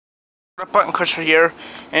A button pusher here,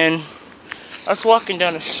 and I was walking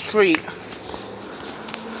down the street.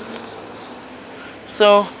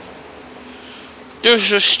 So there's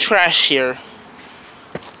just trash here.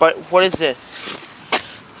 But what is this?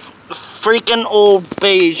 A freaking old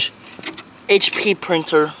beige HP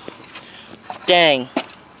printer. Dang.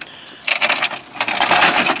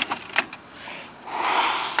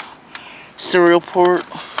 Serial port.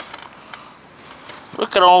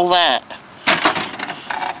 Look at all that.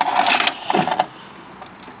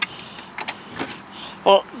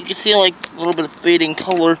 Well, you can see like a little bit of fading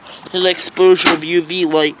color to the exposure of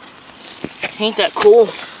UV light. Ain't that cool?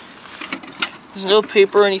 There's no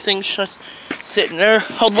paper or anything, it's just sitting there.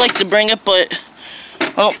 I'd like to bring it, but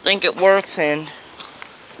I don't think it works, and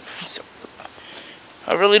so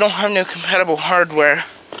I really don't have no compatible hardware.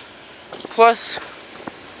 Plus,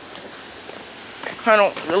 I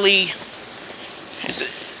don't really,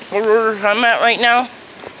 where I'm at right now,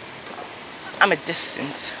 I'm a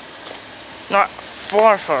distance. Not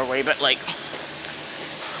far away, but like,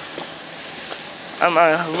 I'm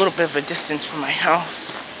a little bit of a distance from my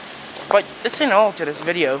house. But this ain't all to this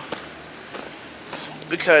video,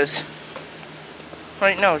 because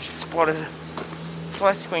right now I just bought a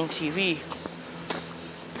flat screen TV.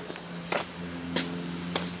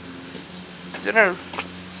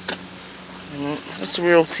 That's a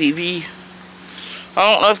real TV.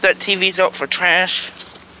 I don't know if that TV's out for trash,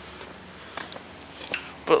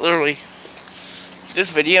 but literally, this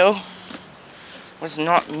video was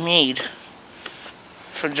not made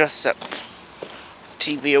for just that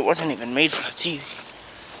TV. It wasn't even made for the TV.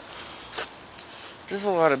 There's a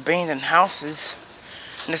lot of abandoned houses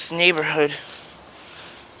in this neighborhood.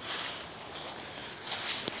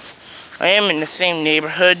 I am in the same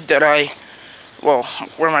neighborhood that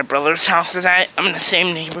where my brother's house is at. I'm in the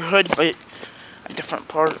same neighborhood, but a different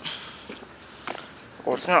part.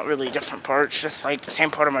 Well, it's not really a different part, it's just like the same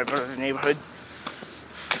part of my brother's neighborhood.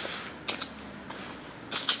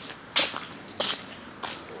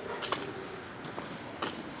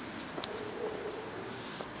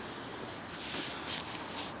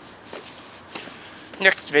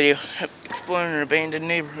 Next video, exploring an abandoned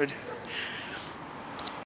neighborhood.